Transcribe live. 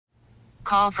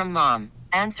Call from mom.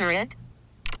 Answer it.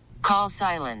 Call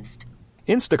silenced.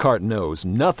 Instacart knows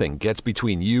nothing gets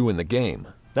between you and the game.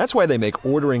 That's why they make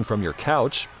ordering from your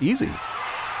couch easy.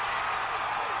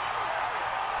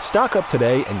 Stock up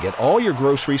today and get all your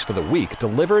groceries for the week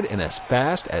delivered in as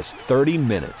fast as 30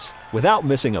 minutes without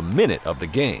missing a minute of the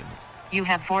game. You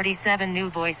have 47 new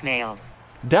voicemails.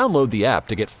 Download the app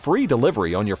to get free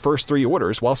delivery on your first 3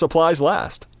 orders while supplies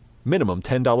last. Minimum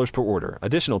 $10 per order.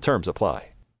 Additional terms apply.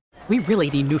 We really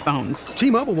need new phones.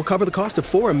 T-Mobile will cover the cost of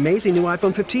 4 amazing new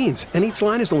iPhone 15s, and each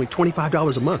line is only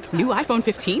 $25 a month. New iPhone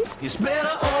 15s? It's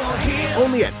better over here.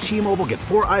 Only at T-Mobile, get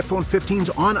 4 iPhone 15s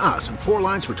on us and 4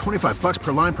 lines for $25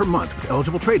 per line per month with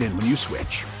eligible trade-in when you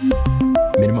switch.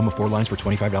 Minimum of 4 lines for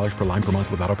 $25 per line per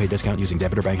month with autopay discount using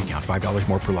debit or bank account. $5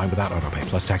 more per line without autopay,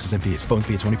 plus taxes and fees. Phone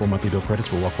fee at 24 monthly bill credits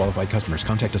for well-qualified customers.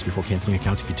 Contact us before canceling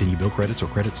account to continue bill credits or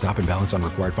credit stop and balance on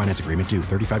required finance agreement due.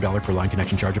 $35 per line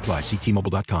connection charge applies. See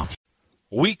T-Mobile.com.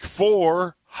 Week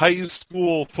 4, high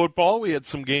school football. We had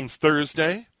some games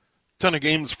Thursday, ton of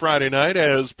games Friday night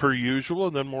as per usual,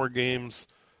 and then more games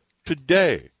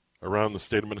today around the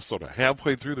state of Minnesota,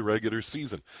 halfway through the regular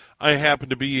season. I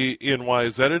happened to be in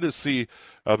Wayzata to see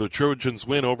the Trojans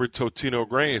win over Totino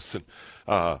Grace, and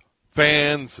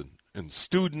fans and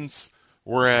students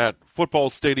were at football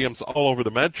stadiums all over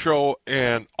the metro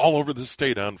and all over the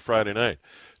state on Friday night.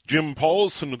 Jim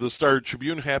Paulson of the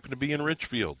Star-Tribune happened to be in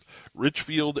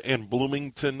Richfield and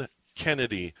Bloomington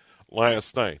Kennedy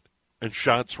last night, and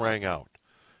shots rang out.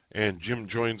 And Jim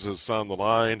joins us on the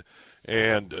line.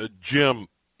 And Jim,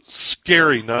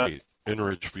 scary night in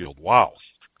Richfield. Wow.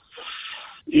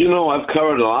 You know, I've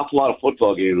covered an awful lot of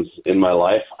football games in my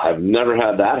life. I've never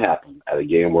had that happen at a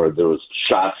game where there was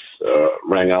shots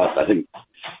rang out. I think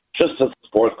just as the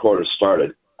fourth quarter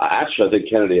started. Actually, I think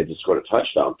Kennedy had just scored a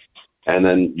touchdown. And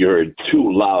then you heard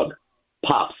 2 loud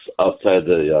pops outside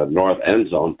the north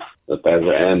end zone.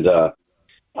 And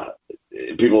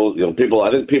people,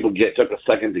 I think people took a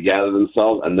second to gather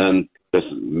themselves, and then this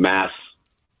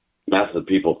massive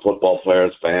people, football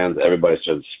players, fans, everybody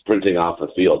started sprinting off the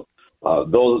field.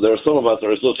 There are some of us that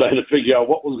are still trying to figure out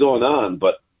what was going on,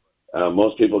 but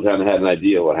most people kind of had an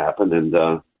idea what happened, and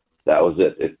that was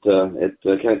it. It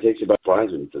kind of takes you by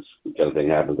surprise when this kind of thing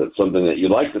happens. It's something that you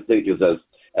like to think is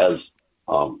as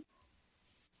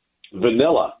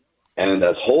vanilla and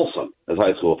as wholesome as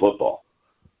high school football.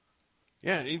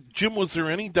 Yeah, Jim, was there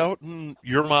any doubt in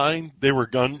your mind they were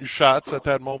gunshots at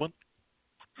that moment?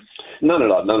 None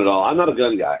at all. I'm not a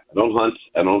gun guy. I don't hunt.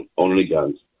 I don't own any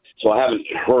guns. So I haven't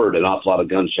heard an awful lot of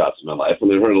gunshots in my life. I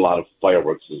heard a lot of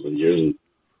fireworks over the years and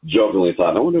jokingly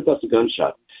thought, I wonder if that's a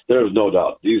gunshot. There is no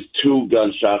doubt. These 2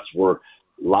 gunshots were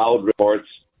loud reports.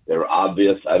 They were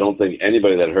obvious. I don't think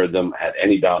anybody that heard them had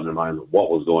any doubt in their mind of what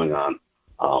was going on.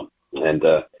 And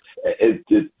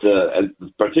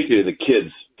particularly the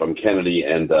kids from Kennedy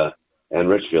and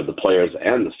Richfield, the players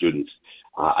and the students,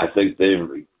 I think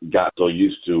they've got so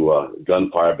used to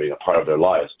gunfire being a part of their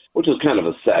lives, which is kind of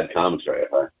a sad commentary,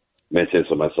 if I may say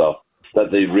so myself,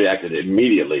 that they reacted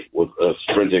immediately with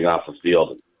sprinting off the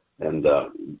field and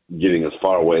getting as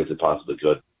far away as they possibly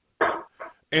could.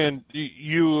 And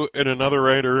you and another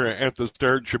writer at the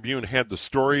Star-Tribune had the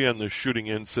story on the shooting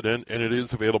incident, and it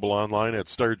is available online at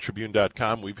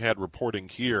startribune.com. We've had reporting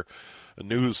here,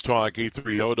 News Talk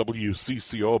 830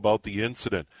 WCCO, about the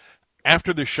incident.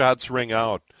 After the shots rang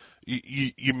out,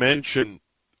 you mentioned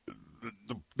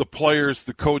the players,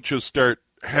 the coaches start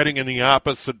heading in the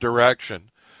opposite direction.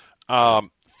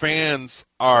 Fans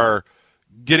are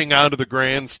getting out of the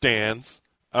grandstands,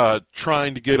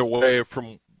 trying to get away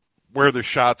from where the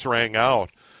shots rang out.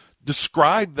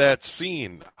 Describe that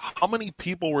scene. How many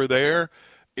people were there?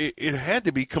 It had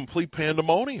to be complete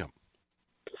pandemonium.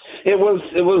 It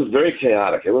was very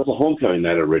chaotic. It was a homecoming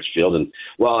night at Richfield, and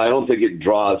while I don't think it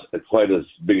draws quite as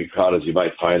big a crowd as you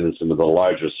might find in some of the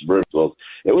larger suburban schools,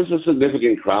 it was a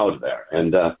significant crowd there.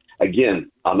 And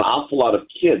again, an awful lot of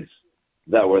kids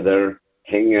that were there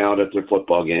hanging out at their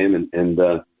football game and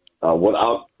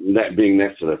without being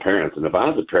next to their parents. And if I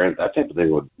was a parent, that type of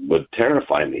thing would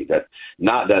terrify me. That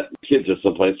not that kids are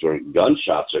someplace where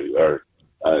gunshots are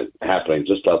happening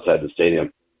just outside the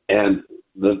stadium. And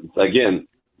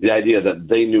the idea that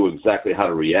they knew exactly how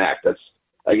to react. What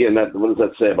does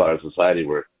that say about our society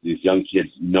where these young kids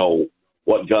know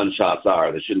what gunshots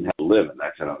are? They shouldn't have to live in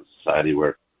that kind of society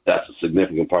where that's a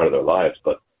significant part of their lives.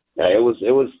 But yeah, it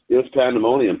was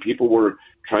pandemonium. People were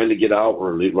trying to get out,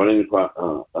 were running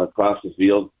across the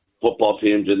field. Football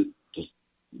team just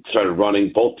started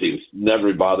running. Both teams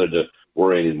never bothered to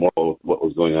worry anymore about what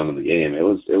was going on in the game. It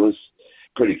was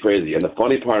pretty crazy. And the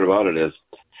funny part about it is,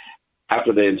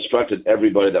 after they instructed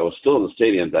everybody that was still in the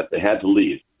stadium that they had to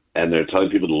leave, and they're telling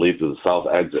people to leave through the south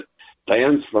exit,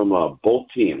 fans from both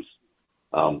teams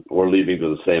were leaving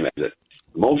through the same exit.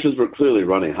 Emotions were clearly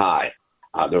running high.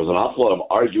 There was an awful lot of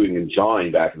arguing and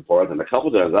jawing back and forth, and a couple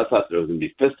of times I thought there was going to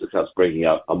be fisticuffs breaking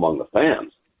out among the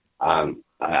fans.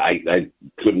 I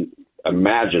couldn't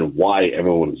imagine why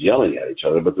everyone was yelling at each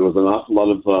other, but there was an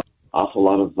awful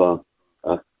lot of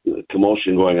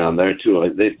commotion going on there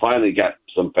too. They finally got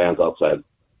some fans outside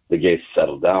the gates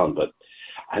settled down, but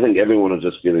I think everyone was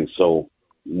just feeling so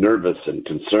nervous and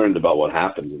concerned about what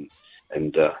happened,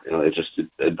 and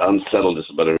it unsettled us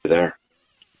about everybody there.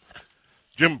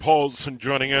 Jim Paulson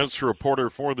joining us, reporter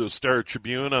for the Star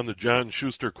Tribune on the John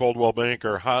Schuster Coldwell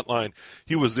Banker hotline.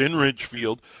 He was in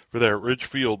Ridgefield for that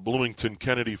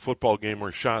Ridgefield-Bloomington-Kennedy football game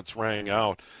where shots rang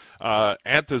out.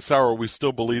 At this hour, we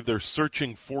still believe they're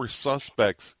searching for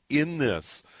suspects in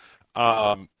this.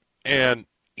 And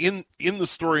in the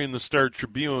story in the Star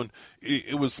Tribune,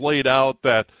 it was laid out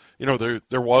that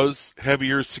there was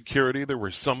heavier security. There were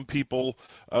some people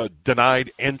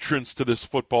denied entrance to this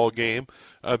football game.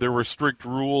 There were strict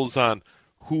rules on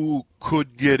who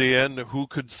could get in, who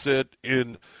could sit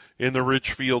in the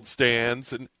Ridgefield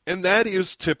stands, and that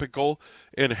is typical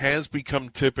and has become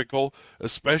typical,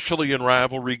 especially in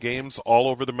rivalry games all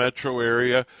over the metro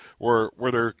area, where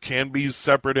there can be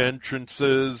separate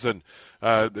entrances, and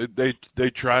they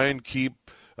try and keep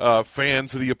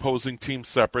fans of the opposing team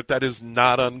separate. That is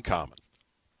not uncommon.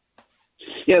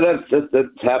 Yeah, that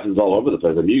happens all over the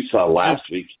place. I mean, you saw last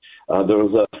week there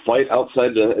was a fight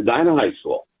outside Edina High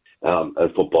School at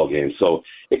a football game. So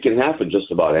it can happen just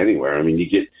about anywhere. I mean, you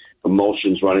get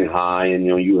emotions running high, and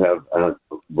you have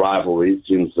rivalries. It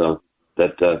seems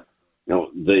that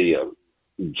they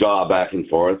jaw back and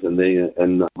forth,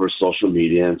 and over social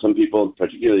media, and some people,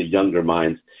 particularly younger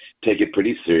minds, take it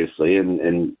pretty seriously,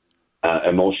 and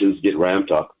emotions get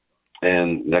ramped up,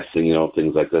 and next thing you know,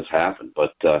 things like this happen.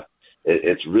 But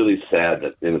it's really sad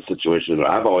that in a situation where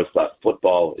I've always thought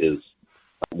football is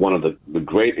one of the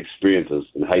great experiences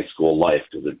in high school life,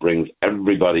 because it brings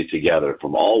everybody together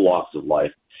from all walks of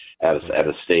life at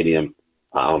a stadium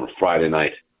on a Friday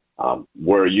night,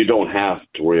 where you don't have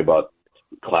to worry about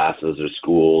classes or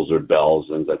schools or bells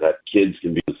and things like that. Kids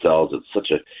can be themselves. It's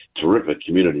such a terrific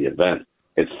community event.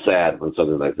 It's sad when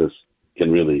something like this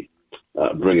can really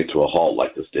bring it to a halt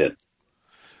like this did.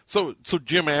 So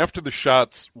Jim, after the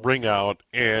shots ring out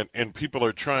and people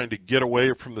are trying to get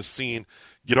away from the scene,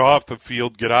 get off the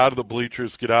field, get out of the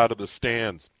bleachers, get out of the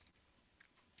stands,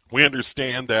 we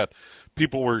understand that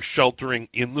people were sheltering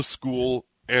in the school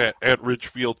at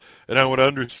Ridgefield, and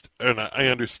I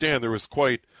understand there was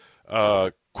quite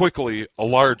quickly a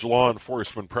large law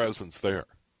enforcement presence there.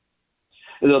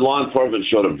 The law enforcement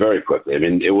showed up very quickly. I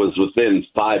mean, it was within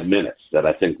 5 minutes that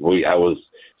I think I was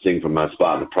seeing from my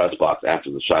spot in the press box after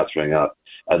the shots rang out,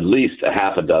 at least a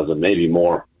half a dozen, maybe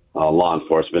more, law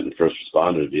enforcement and first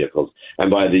responders vehicles. And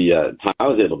by the time I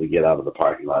was able to get out of the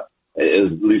parking lot, it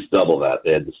was at least double that.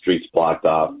 They had the streets blocked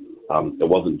off. It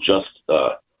wasn't just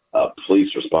police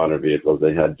responder vehicles.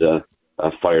 They had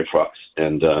fire trucks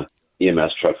and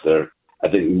EMS trucks there, I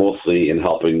think mostly in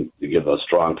helping to give a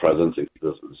strong presence and keep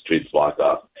the streets blocked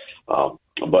off.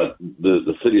 But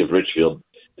the city of Ridgefield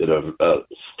did a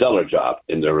stellar job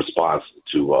in their response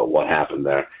to what happened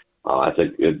there. I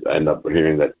think it ended up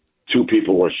hearing that 2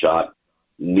 people were shot,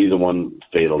 neither one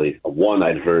fatally. One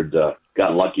I'd heard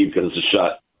got lucky because the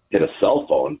shot hit a cell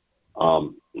phone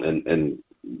and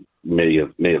may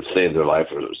have saved their life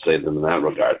or saved them in that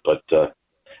regard. But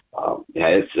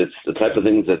it's the type of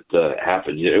things that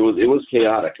happened. It was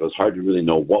chaotic. It was hard to really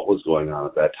know what was going on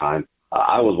at that time.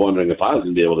 I was wondering if I was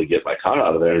going to be able to get my car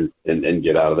out of there and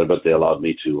get out of there, but they allowed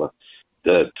me to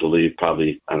leave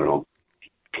probably,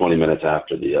 20 minutes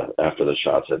after the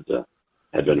shots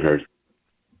had been heard.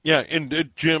 Yeah,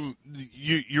 and Jim,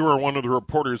 you were one of the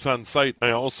reporters on site. I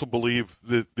also believe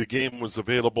that the game was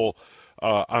available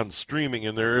on streaming,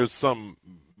 and there is some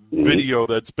video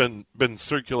that's been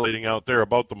circulating out there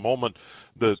about the moment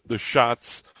the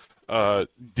shots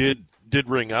did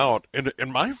ring out.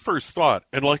 And my first thought,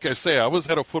 and like I say, I was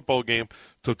at a football game,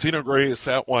 Totino Grace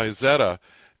at Wayzata,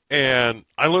 and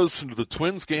I listened to the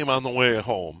Twins game on the way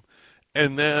home,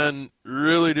 and then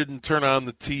really didn't turn on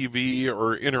the TV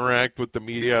or interact with the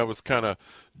media. I was kind of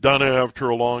done after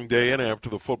a long day and after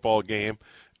the football game,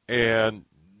 and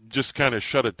just kind of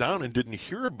shut it down and didn't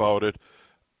hear about it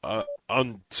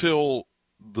until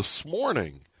this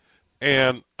morning.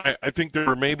 And I think there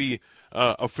were maybe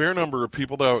a fair number of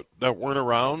people that weren't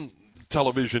around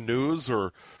television news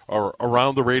or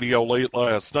around the radio late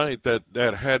last night that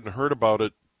hadn't heard about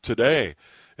it today.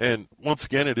 And once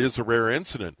again, it is a rare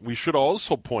incident. We should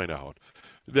also point out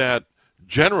that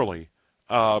generally,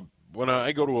 when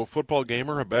I go to a football game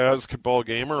or a basketball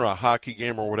game or a hockey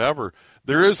game or whatever,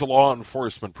 there is a law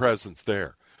enforcement presence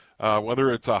there. Whether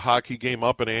it's a hockey game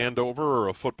up in Andover or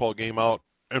a football game out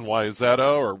in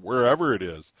Wayzata or wherever it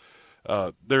is,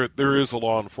 there is a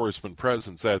law enforcement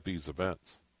presence at these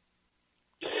events.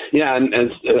 Yeah, and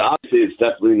obviously it's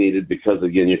definitely needed because,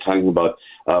 again, you're talking about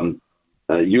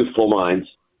youthful minds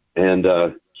and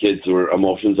kids whose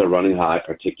emotions are running high,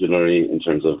 particularly in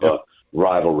terms of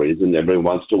rivalries, and everybody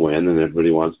wants to win, and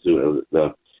everybody wants to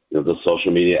the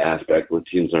social media aspect where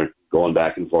teams are going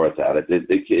back and forth at it.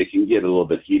 It can get a little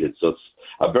bit heated, so it's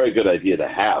a very good idea to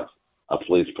have a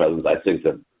police presence. I think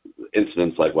that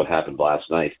incidents like what happened last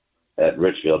night at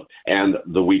Richfield and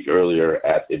the week earlier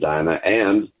at Edina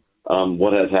and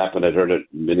what has happened, I heard at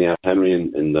Minneapolis Henry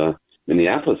in the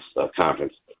Minneapolis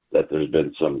conference, that there's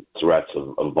been some threats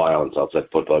of violence outside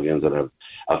football games that have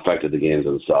affected the games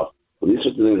themselves. When these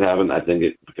sorts of things happen, I think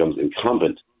it becomes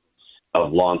incumbent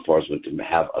of law enforcement to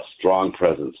have a strong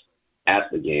presence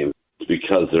at the game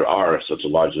because there are such a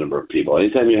large number of people.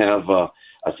 Anytime you have a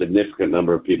significant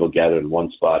number of people gathered in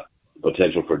one spot, the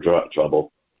potential for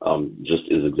trouble just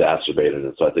is exacerbated.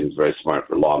 And so I think it's very smart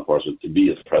for law enforcement to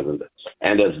be as present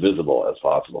and as visible as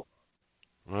possible.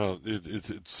 Well,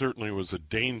 it certainly was a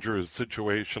dangerous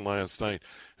situation last night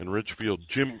in Richfield.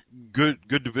 Jim, good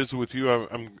to visit with you.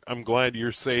 I'm glad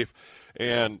you're safe.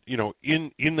 And,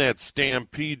 in that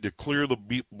stampede to clear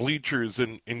the bleachers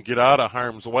and get out of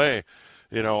harm's way,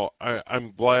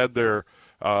 I'm glad there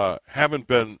haven't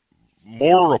been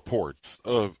more reports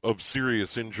of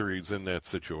serious injuries in that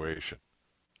situation.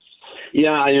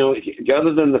 Yeah,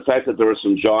 other than the fact that there was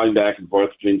some jawing back and forth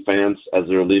between fans as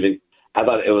they were leaving, I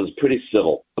thought it was pretty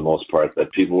civil for the most part,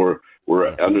 that people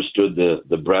were understood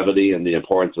the brevity and the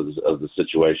importance of the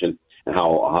situation and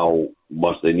how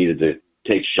much they needed to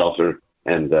take shelter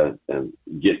and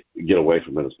get away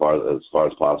from it as far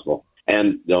as possible.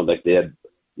 And like they had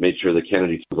made sure the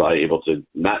Kennedy was able to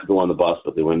not go on the bus,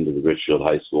 but they went into the Richfield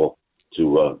High School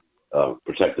to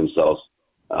protect themselves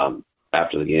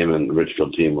after the game, and the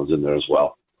Richfield team was in there as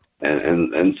well.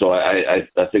 And so I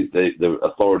think the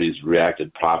authorities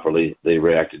reacted properly. They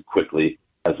reacted quickly,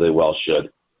 as they well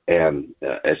should. And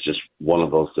it's just one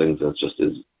of those things that just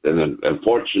is an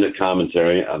unfortunate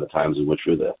commentary on the times in which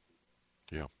we live.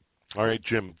 Yeah. All right,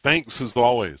 Jim. Thanks as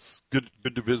always. Good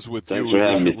to visit with you. Thanks for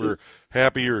having me. We're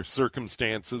happier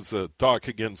circumstances. Talk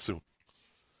again soon.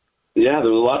 Yeah,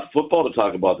 there was a lot of football to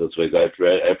talk about this week. I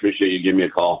appreciate you giving me a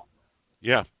call.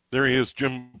 Yeah. There he is,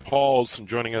 Jim Paulson,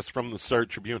 joining us from the Star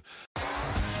Tribune.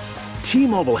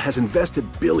 T-Mobile has invested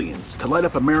billions to light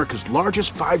up America's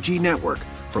largest 5G network,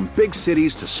 from big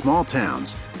cities to small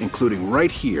towns, including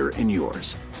right here in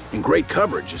yours. And great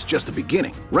coverage is just the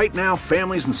beginning. Right now,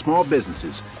 families and small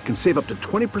businesses can save up to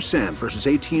 20% versus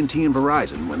AT&T and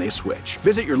Verizon when they switch.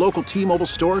 Visit your local T-Mobile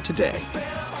store today.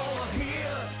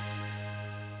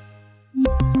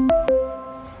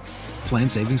 Plan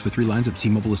savings with 3 lines of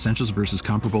T-Mobile Essentials versus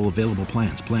comparable available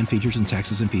plans. Plan features and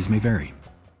taxes and fees may vary.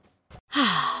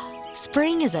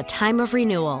 Spring is a time of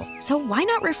renewal, so why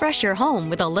not refresh your home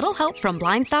with a little help from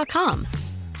Blinds.com?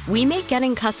 We make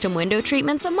getting custom window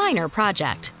treatments a minor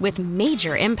project with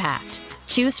major impact.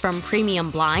 Choose from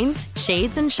premium blinds,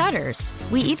 shades, and shutters.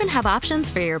 We even have options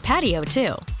for your patio,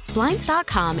 too.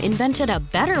 Blinds.com invented a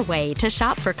better way to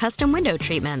shop for custom window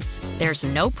treatments. There's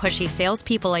no pushy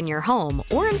salespeople in your home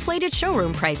or inflated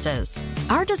showroom prices.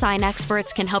 Our design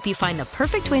experts can help you find the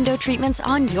perfect window treatments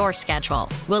on your schedule.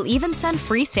 We'll even send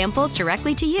free samples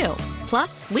directly to you.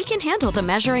 Plus, we can handle the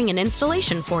measuring and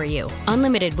installation for you.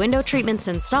 Unlimited window treatments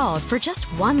installed for just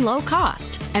one low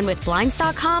cost. And with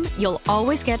Blinds.com, you'll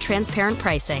always get transparent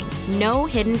pricing. No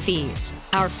hidden fees.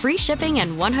 Our free shipping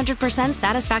and 100%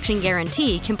 satisfaction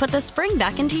guarantee can put the spring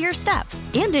back into your step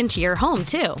and into your home,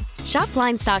 too. Shop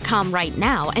Blinds.com right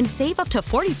now and save up to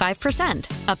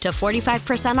 45%. Up to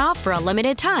 45% off for a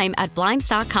limited time at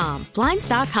Blinds.com.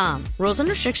 Blinds.com. Rules and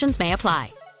restrictions may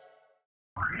apply.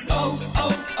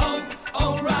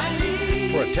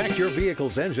 O'Reilly. Protect your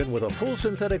vehicle's engine with a full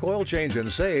synthetic oil change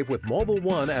and save with Mobil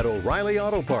 1 at O'Reilly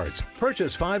Auto Parts.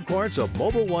 Purchase 5 quarts of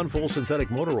Mobil 1 full synthetic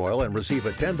motor oil and receive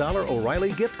a $10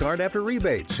 O'Reilly gift card after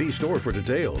rebate. See store for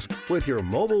details. With your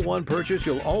Mobil 1 purchase,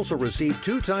 you'll also receive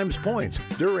 2 times points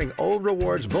during O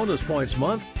Rewards Bonus Points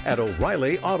Month at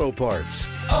O'Reilly Auto Parts.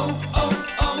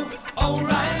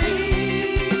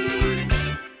 O'Reilly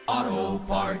Auto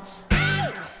Parts.